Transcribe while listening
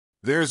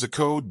There's a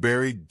code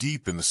buried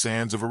deep in the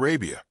sands of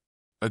Arabia,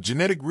 a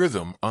genetic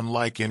rhythm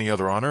unlike any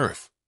other on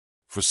earth.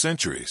 For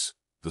centuries,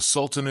 the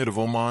Sultanate of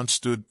Oman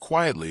stood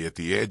quietly at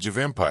the edge of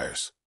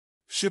empires.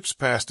 Ships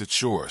passed its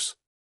shores.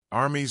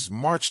 Armies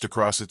marched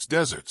across its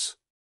deserts.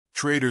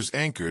 Traders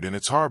anchored in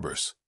its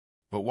harbors.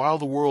 But while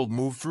the world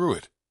moved through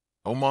it,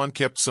 Oman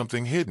kept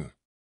something hidden.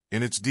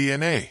 In its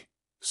DNA,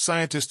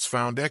 scientists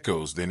found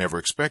echoes they never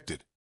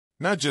expected.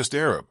 Not just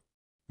Arab,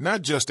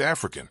 not just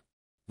African,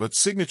 but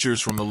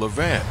signatures from the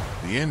Levant,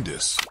 the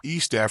Indus,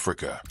 East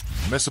Africa,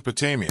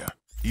 Mesopotamia,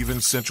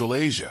 even Central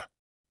Asia.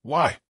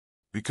 Why?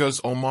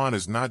 Because Oman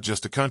is not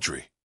just a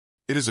country.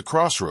 It is a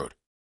crossroad,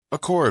 a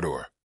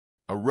corridor,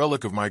 a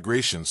relic of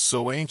migrations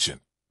so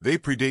ancient they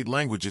predate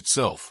language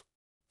itself.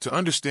 To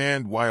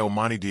understand why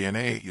Omani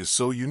DNA is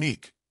so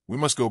unique, we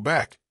must go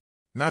back,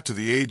 not to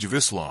the age of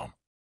Islam,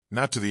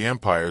 not to the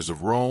empires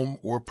of Rome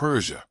or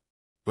Persia,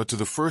 but to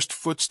the first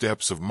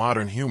footsteps of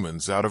modern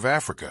humans out of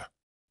Africa.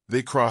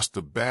 They crossed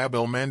the Bab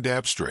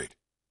el-Mandab Strait,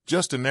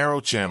 just a narrow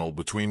channel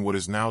between what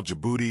is now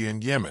Djibouti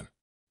and Yemen.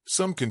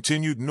 Some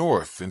continued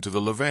north into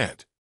the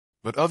Levant,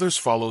 but others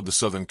followed the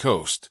southern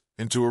coast,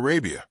 into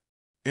Arabia,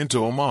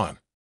 into Oman.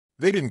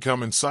 They didn't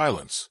come in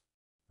silence.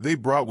 They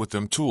brought with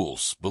them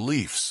tools,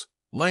 beliefs,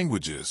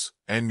 languages,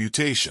 and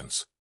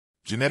mutations,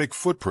 genetic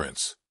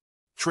footprints,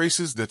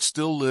 traces that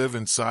still live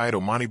inside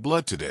Omani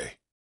blood today.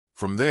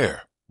 From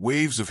there,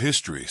 waves of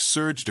history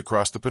surged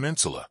across the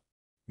peninsula.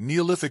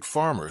 Neolithic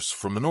farmers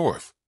from the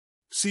north,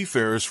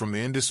 seafarers from the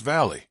Indus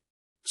Valley,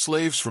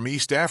 slaves from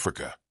East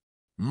Africa,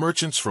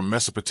 merchants from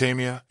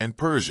Mesopotamia and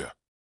Persia.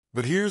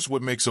 But here's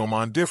what makes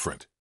Oman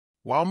different.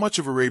 While much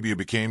of Arabia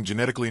became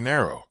genetically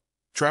narrow,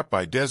 trapped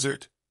by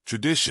desert,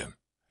 tradition,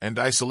 and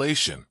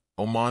isolation,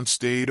 Oman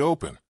stayed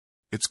open.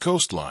 Its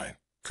coastline,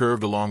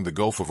 curved along the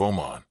Gulf of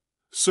Oman,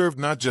 served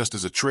not just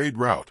as a trade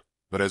route,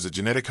 but as a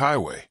genetic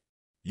highway.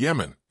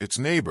 Yemen, its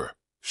neighbor,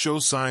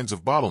 shows signs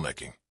of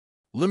bottlenecking.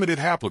 Limited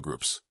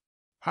haplogroups,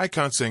 high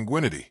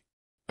consanguinity,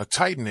 a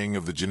tightening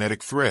of the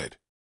genetic thread.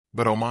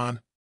 But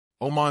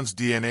Oman's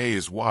DNA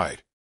is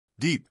wide,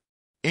 deep,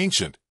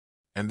 ancient,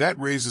 and that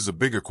raises a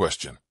bigger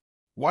question.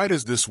 Why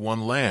does this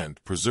one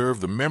land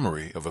preserve the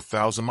memory of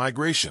 1,000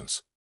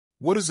 migrations?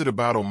 What is it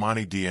about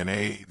Omani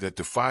DNA that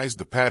defies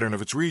the pattern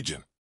of its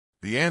region?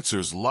 The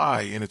answers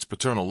lie in its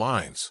paternal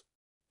lines,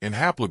 in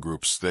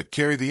haplogroups that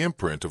carry the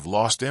imprint of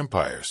lost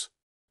empires,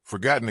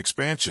 forgotten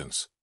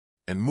expansions,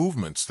 and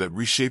movements that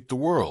reshaped the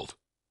world,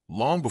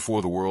 long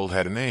before the world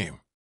had a name.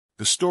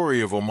 The story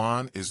of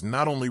Oman is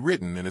not only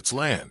written in its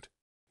land,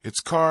 it's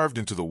carved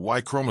into the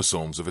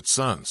Y-chromosomes of its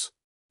sons.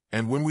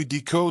 And when we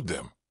decode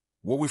them,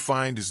 what we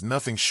find is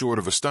nothing short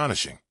of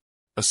astonishing.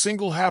 A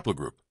single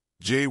haplogroup,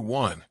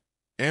 J1,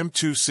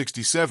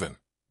 M267,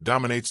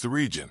 dominates the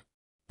region.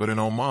 But in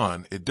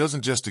Oman, it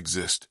doesn't just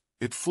exist,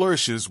 it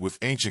flourishes with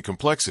ancient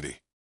complexity.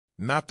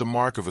 Not the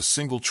mark of a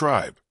single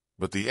tribe,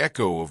 but the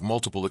echo of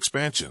multiple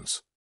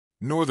expansions.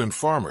 Northern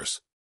farmers,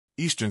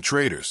 eastern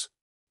traders,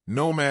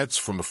 nomads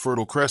from the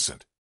Fertile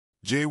Crescent.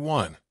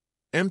 J1,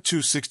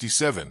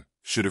 M267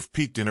 should have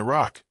peaked in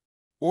Iraq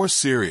or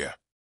Syria.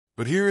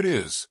 But here it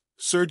is,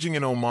 surging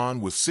in Oman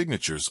with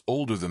signatures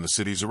older than the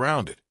cities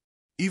around it.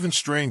 Even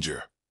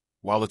stranger,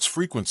 while its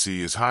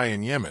frequency is high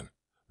in Yemen,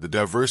 the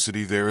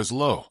diversity there is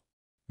low,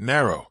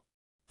 narrow,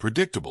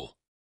 predictable.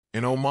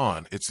 In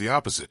Oman, it's the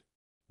opposite.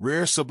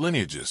 Rare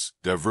sublineages,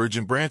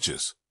 divergent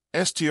branches,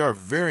 STR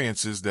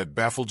variances that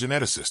baffle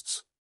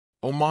geneticists.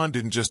 Oman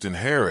didn't just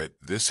inherit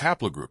this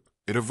haplogroup,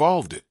 it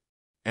evolved it.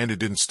 And it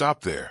didn't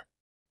stop there.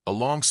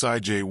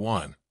 Alongside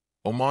J1,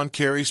 Oman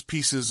carries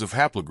pieces of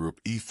haplogroup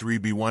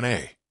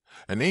E3b1a,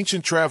 an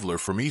ancient traveler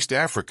from East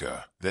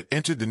Africa that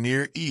entered the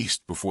Near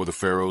East before the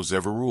pharaohs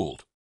ever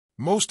ruled.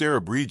 Most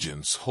Arab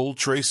regions hold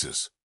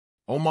traces.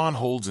 Oman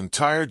holds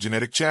entire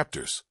genetic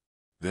chapters.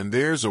 Then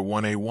there's a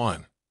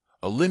 1A1,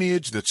 a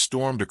lineage that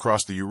stormed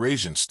across the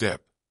Eurasian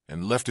steppe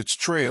and left its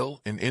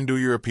trail in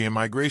Indo-European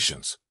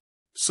migrations.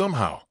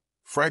 Somehow,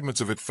 fragments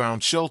of it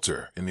found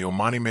shelter in the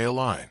Omani male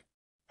line.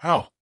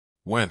 How?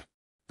 When?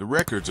 The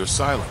records are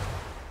silent,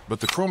 but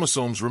the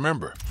chromosomes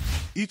remember.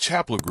 Each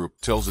haplogroup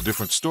tells a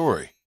different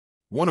story,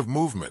 one of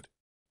movement,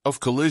 of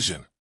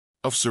collision,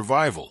 of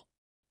survival,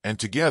 and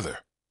together,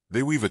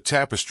 they weave a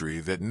tapestry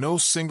that no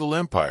single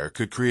empire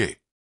could create.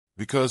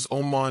 Because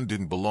Oman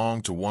didn't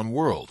belong to one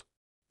world,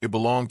 it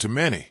belonged to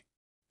many.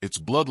 Its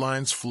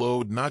bloodlines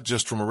flowed not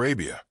just from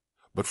Arabia,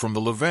 but from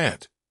the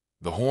Levant,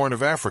 the Horn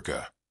of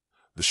Africa,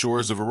 the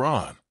shores of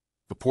Iran,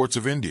 the ports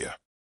of India.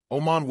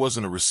 Oman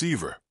wasn't a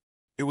receiver,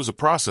 it was a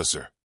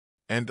processor.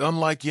 And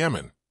unlike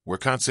Yemen, where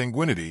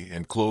consanguinity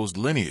and closed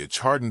lineage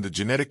hardened the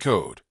genetic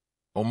code,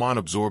 Oman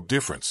absorbed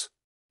difference,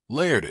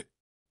 layered it,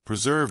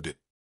 preserved it.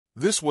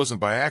 This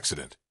wasn't by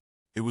accident.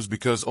 It was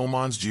because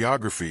Oman's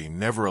geography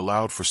never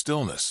allowed for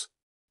stillness.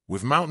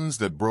 With mountains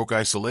that broke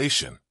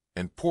isolation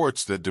and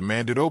ports that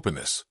demanded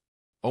openness,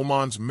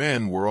 Oman's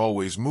men were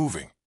always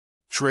moving,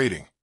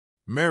 trading,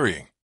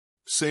 marrying,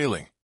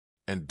 sailing,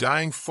 and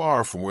dying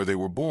far from where they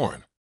were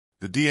born.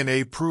 The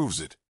DNA proves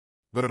it,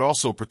 but it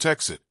also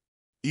protects it.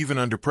 even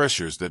under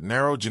pressures that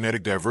narrow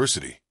genetic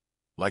diversity,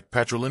 like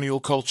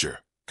patrilineal culture,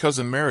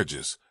 cousin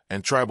marriages,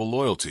 and tribal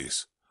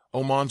loyalties.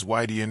 Oman's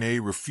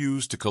Y-DNA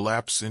refused to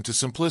collapse into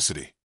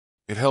simplicity.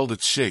 It held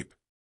its shape,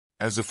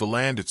 as if the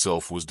land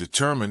itself was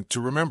determined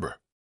to remember.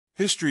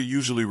 History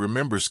usually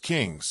remembers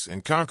kings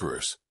and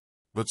conquerors,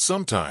 but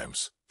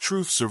sometimes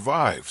truth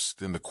survives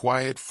in the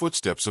quiet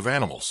footsteps of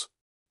animals.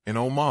 In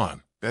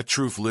Oman, that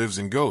truth lives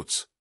in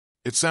goats.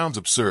 It sounds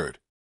absurd,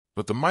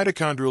 but the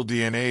mitochondrial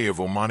DNA of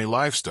Omani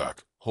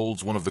livestock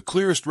holds one of the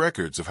clearest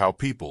records of how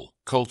people,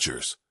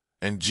 cultures,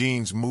 and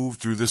genes move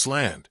through this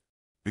land.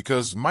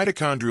 Because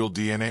mitochondrial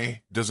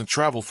DNA doesn't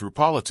travel through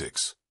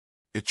politics.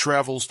 It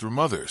travels through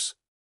mothers.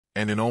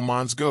 And in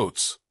Oman's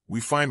goats, we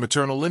find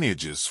maternal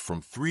lineages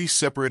from 3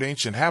 separate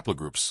ancient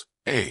haplogroups,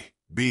 A,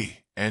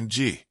 B, and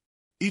G.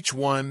 Each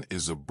one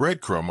is a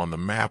breadcrumb on the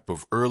map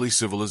of early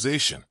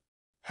civilization.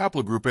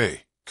 Haplogroup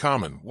A,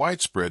 common,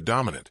 widespread,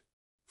 dominant,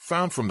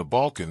 found from the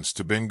Balkans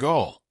to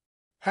Bengal.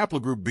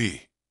 Haplogroup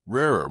B,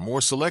 rarer,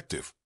 more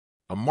selective,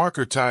 a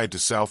marker tied to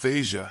South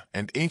Asia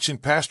and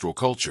ancient pastoral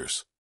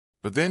cultures.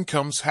 But then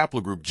comes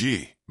haplogroup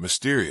G,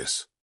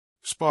 mysterious,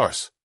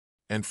 sparse,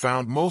 and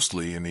found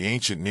mostly in the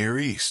ancient Near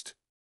East.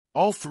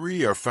 All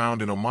 3 are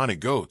found in Omani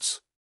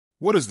goats.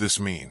 What does this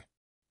mean?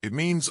 It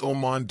means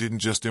Oman didn't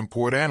just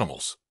import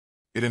animals.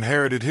 It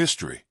inherited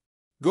history.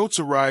 Goats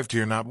arrived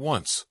here not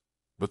once,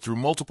 but through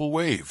multiple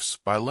waves,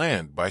 by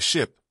land, by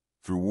ship,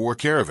 through war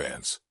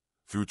caravans,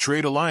 through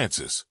trade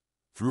alliances,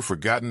 through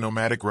forgotten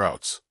nomadic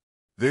routes.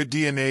 Their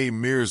DNA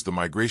mirrors the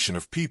migration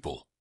of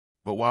people.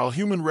 But while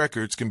human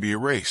records can be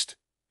erased,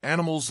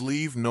 animals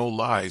leave no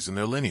lies in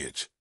their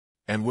lineage.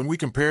 And when we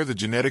compare the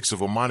genetics of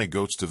Omani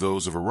goats to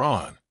those of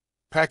Iran,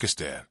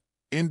 Pakistan,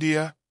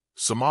 India,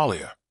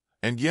 Somalia,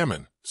 and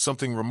Yemen,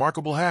 something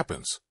remarkable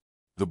happens.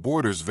 The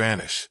borders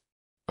vanish.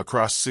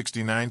 Across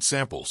 69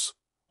 samples,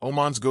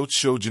 Oman's goats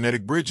show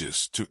genetic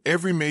bridges to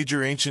every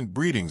major ancient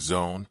breeding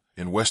zone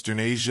in Western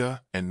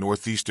Asia and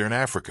Northeastern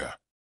Africa.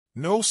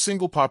 No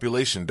single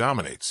population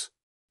dominates.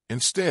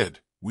 Instead,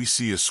 we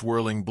see a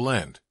swirling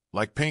blend,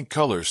 like paint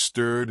colors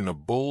stirred in a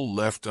bowl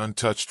left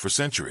untouched for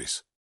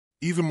centuries.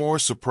 Even more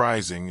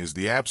surprising is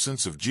the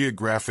absence of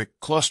geographic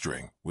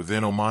clustering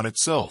within Oman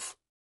itself.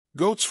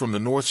 Goats from the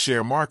north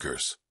share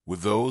markers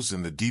with those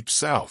in the deep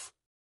south.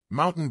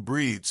 Mountain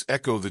breeds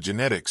echo the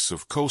genetics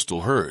of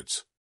coastal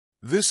herds.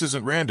 This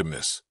isn't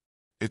randomness.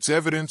 It's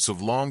evidence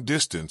of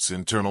long-distance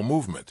internal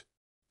movement,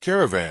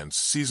 caravans,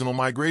 seasonal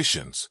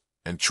migrations,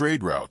 and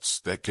trade routes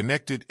that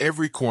connected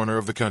every corner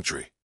of the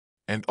country.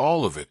 And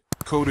all of it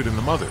coded in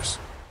the mothers.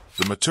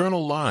 The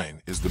maternal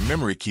line is the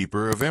memory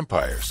keeper of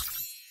empires.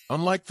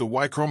 Unlike the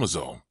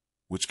Y-chromosome,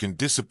 which can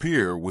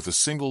disappear with a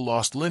single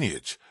lost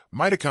lineage,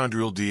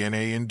 mitochondrial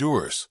DNA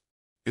endures.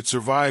 It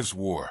survives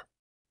war.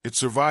 It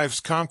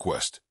survives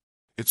conquest.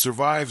 It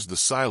survives the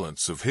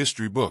silence of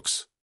history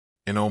books.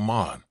 In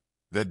Oman,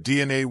 that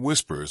DNA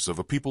whispers of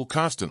a people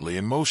constantly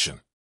in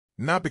motion,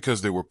 not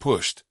because they were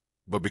pushed,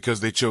 but because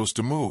they chose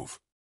to move,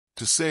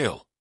 to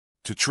sail,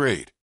 to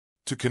trade,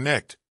 to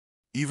connect.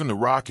 Even the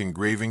rock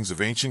engravings of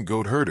ancient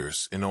goat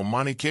herders in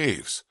Omani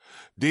caves,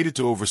 dated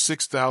to over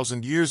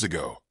 6,000 years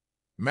ago,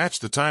 match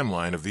the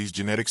timeline of these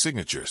genetic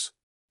signatures.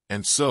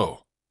 And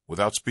so,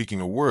 without speaking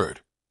a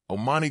word,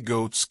 Omani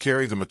goats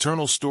carry the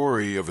maternal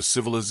story of a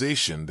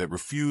civilization that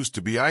refused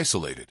to be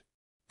isolated.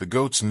 The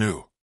goats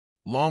knew,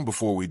 long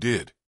before we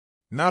did.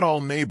 Not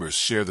all neighbors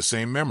share the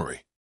same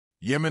memory.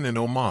 Yemen and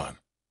Oman,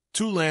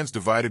 2 lands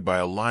divided by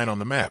a line on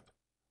the map,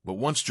 but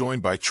once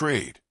joined by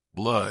trade,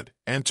 blood,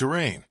 and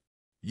terrain.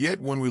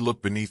 Yet when we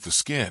look beneath the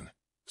skin,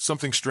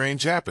 something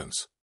strange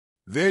happens.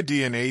 Their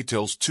DNA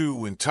tells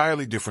 2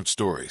 entirely different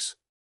stories.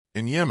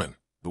 In Yemen,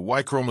 the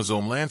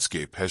Y-chromosome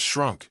landscape has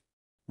shrunk.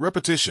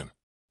 Repetition,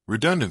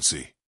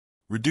 redundancy,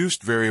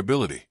 reduced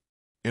variability.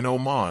 In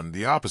Oman,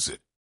 the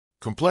opposite.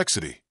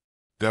 Complexity,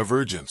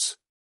 divergence,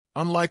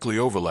 unlikely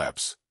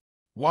overlaps.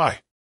 Why?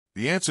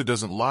 The answer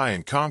doesn't lie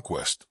in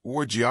conquest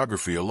or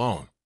geography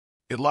alone.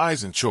 It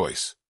lies in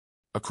choice.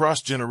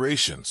 Across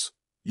generations,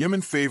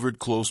 Yemen favored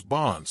close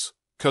bonds,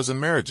 cousin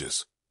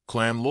marriages,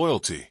 clan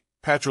loyalty,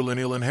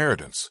 patrilineal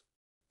inheritance.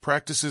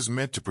 Practices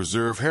meant to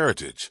preserve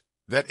heritage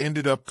that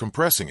ended up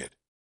compressing it.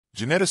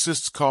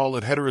 Geneticists call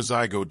it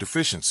heterozygote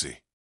deficiency.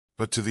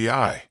 But to the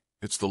eye,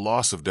 it's the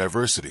loss of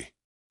diversity,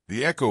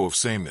 the echo of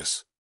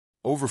sameness.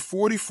 Over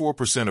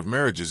 44% of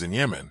marriages in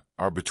Yemen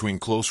are between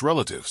close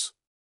relatives.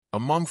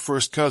 Among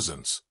first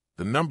cousins,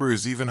 the number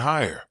is even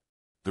higher.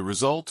 The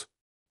result?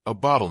 A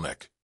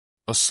bottleneck.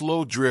 A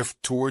slow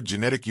drift toward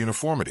genetic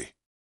uniformity.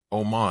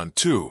 Oman,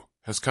 too,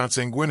 has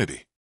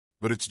consanguinity,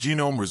 but its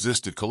genome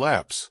resisted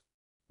collapse.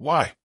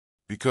 Why?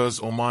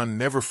 Because Oman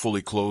never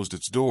fully closed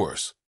its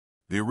doors.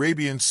 The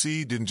Arabian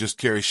Sea didn't just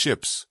carry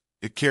ships,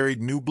 it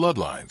carried new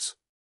bloodlines.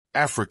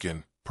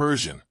 African,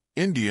 Persian,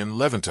 Indian,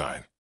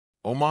 Levantine.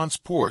 Oman's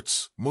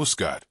ports,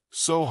 Muscat,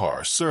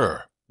 Sohar,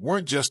 Sur,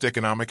 weren't just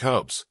economic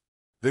hubs.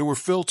 They were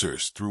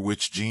filters through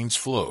which genes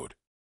flowed.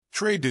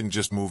 Trade didn't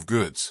just move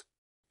goods.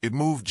 It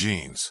moved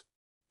genes.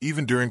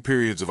 Even during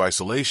periods of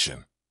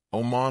isolation,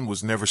 Oman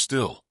was never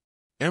still.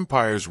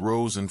 Empires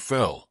rose and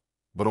fell,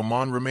 but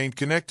Oman remained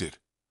connected,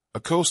 a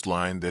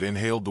coastline that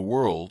inhaled the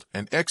world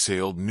and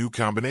exhaled new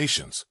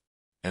combinations.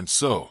 And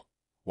so,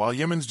 while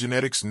Yemen's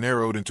genetics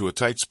narrowed into a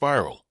tight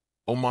spiral,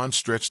 Oman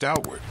stretched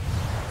outward,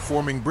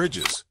 forming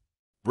bridges,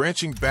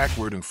 branching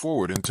backward and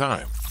forward in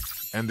time.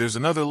 And there's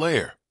another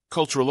layer,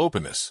 cultural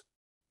openness.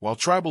 While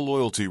tribal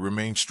loyalty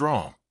remained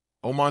strong,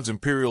 Oman's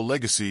imperial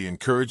legacy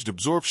encouraged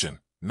absorption,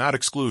 not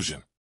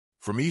exclusion.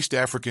 From East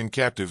African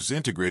captives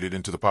integrated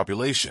into the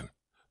population,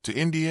 to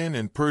Indian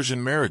and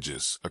Persian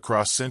marriages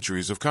across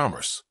centuries of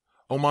commerce,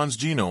 Oman's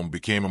genome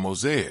became a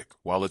mosaic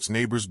while its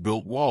neighbors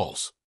built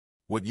walls.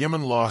 What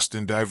Yemen lost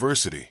in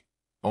diversity,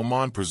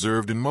 Oman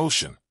preserved in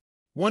motion.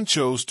 One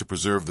chose to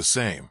preserve the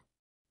same.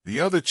 The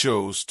other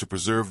chose to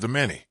preserve the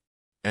many.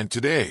 And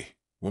today,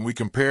 when we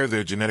compare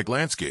their genetic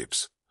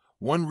landscapes,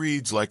 one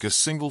reads like a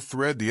single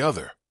thread, the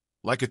other,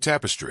 like a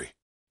tapestry.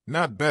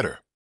 Not better,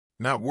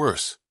 not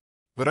worse,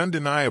 but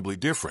undeniably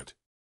different.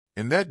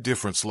 In that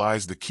difference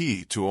lies the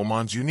key to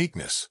Oman's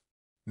uniqueness,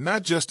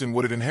 not just in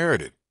what it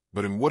inherited,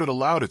 but in what it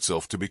allowed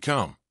itself to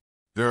become.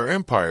 There are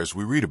empires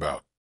we read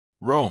about: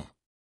 Rome,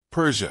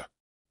 Persia,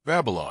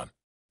 Babylon,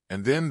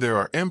 and then there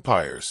are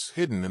empires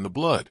hidden in the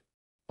blood.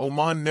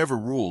 Oman never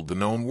ruled the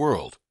known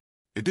world.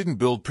 It didn't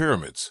build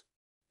pyramids.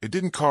 It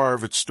didn't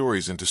carve its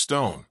stories into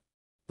stone.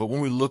 But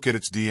when we look at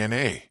its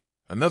DNA,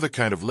 another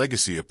kind of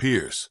legacy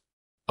appears.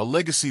 A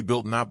legacy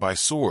built not by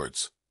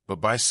swords,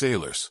 but by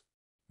sailors.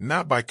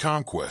 Not by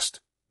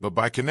conquest, but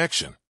by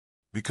connection.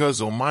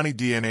 Because Omani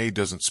DNA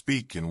doesn't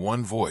speak in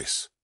one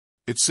voice.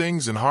 It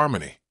sings in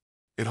harmony.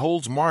 It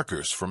holds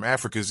markers from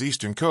Africa's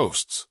eastern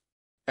coasts,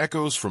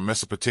 echoes from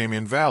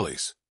Mesopotamian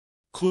valleys,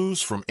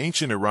 clues from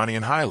ancient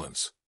Iranian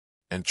highlands,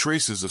 and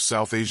traces of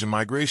South Asian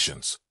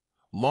migrations,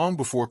 long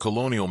before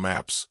colonial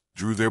maps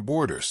drew their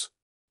borders.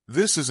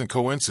 This isn't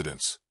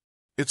coincidence.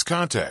 It's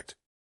contact.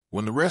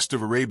 When the rest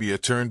of Arabia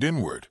turned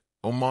inward,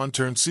 Oman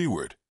turned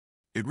seaward.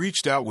 It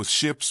reached out with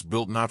ships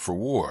built not for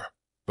war,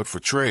 but for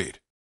trade,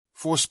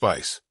 for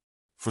spice,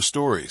 for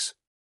stories.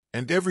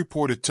 And every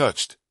port it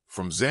touched,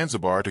 from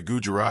Zanzibar to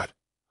Gujarat,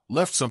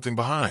 left something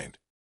behind.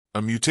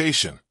 A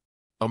mutation,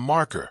 a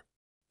marker,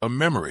 a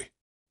memory.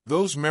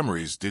 Those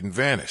memories didn't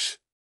vanish.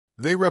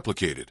 They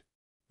replicated.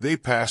 They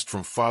passed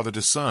from father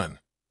to son,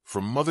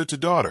 from mother to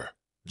daughter,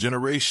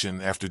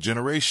 generation after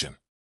generation,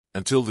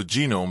 until the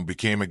genome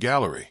became a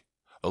gallery,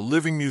 a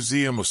living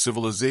museum of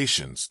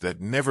civilizations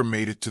that never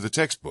made it to the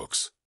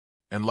textbooks.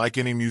 And like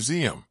any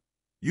museum,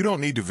 you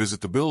don't need to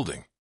visit the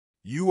building.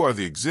 You are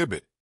the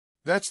exhibit.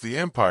 That's the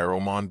empire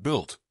Oman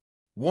built.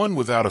 One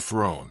without a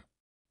throne,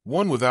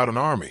 one without an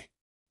army,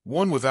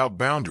 one without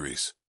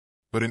boundaries,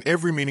 but in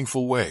every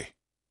meaningful way,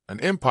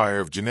 an empire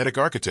of genetic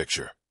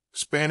architecture,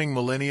 spanning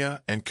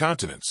millennia and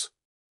continents.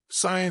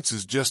 Science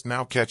is just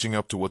now catching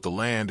up to what the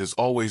land has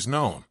always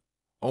known.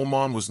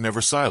 Oman was never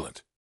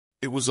silent.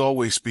 It was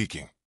always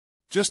speaking.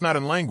 Just not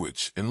in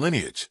language, in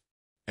lineage.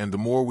 And the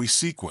more we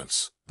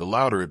sequence, the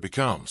louder it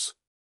becomes.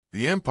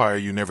 The empire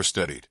you never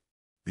studied.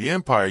 The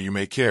empire you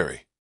may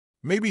carry.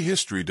 Maybe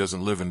history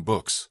doesn't live in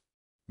books.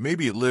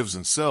 Maybe it lives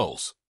in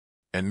cells.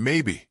 And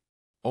maybe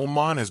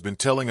Oman has been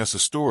telling us a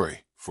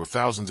story for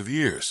thousands of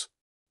years.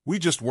 We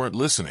just weren't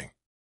listening.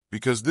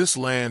 Because this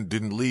land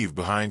didn't leave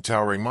behind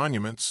towering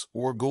monuments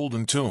or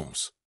golden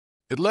tombs.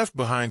 It left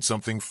behind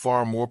something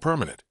far more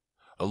permanent.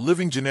 A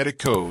living genetic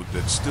code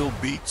that still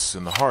beats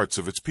in the hearts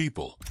of its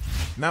people.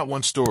 Not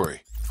one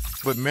story,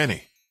 but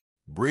many,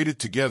 braided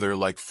together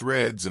like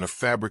threads in a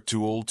fabric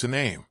too old to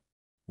name.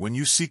 When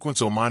you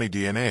sequence Omani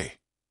DNA,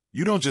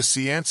 you don't just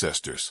see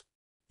ancestors.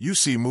 You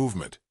see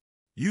movement.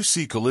 You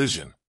see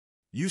collision.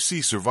 You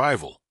see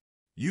survival.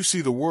 You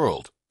see the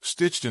world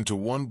stitched into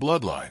one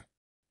bloodline.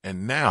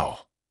 And now,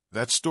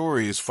 that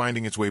story is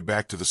finding its way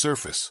back to the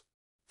surface.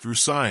 Through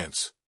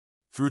science,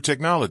 through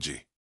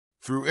technology,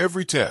 through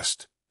every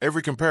test,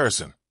 every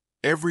comparison,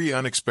 every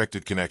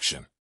unexpected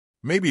connection.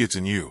 Maybe it's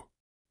in you.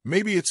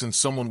 Maybe it's in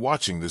someone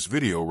watching this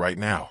video right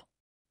now.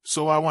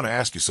 So I want to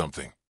ask you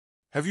something.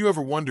 Have you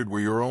ever wondered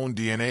where your own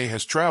DNA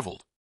has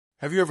traveled?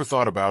 Have you ever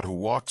thought about who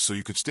walked so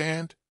you could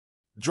stand?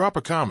 Drop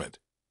a comment.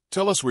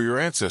 Tell us where your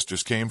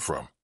ancestors came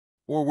from,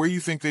 or where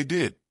you think they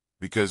did,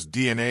 because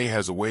DNA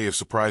has a way of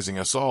surprising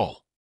us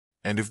all.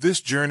 And if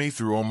this journey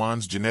through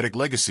Oman's genetic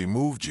legacy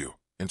moved you,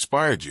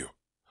 inspired you,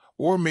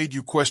 or made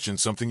you question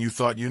something you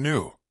thought you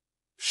knew,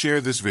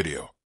 share this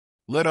video.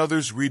 Let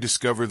others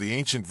rediscover the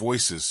ancient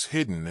voices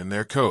hidden in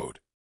their code.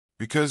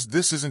 Because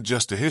this isn't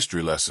just a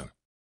history lesson.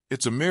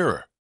 It's a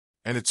mirror,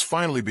 and it's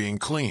finally being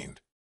cleaned.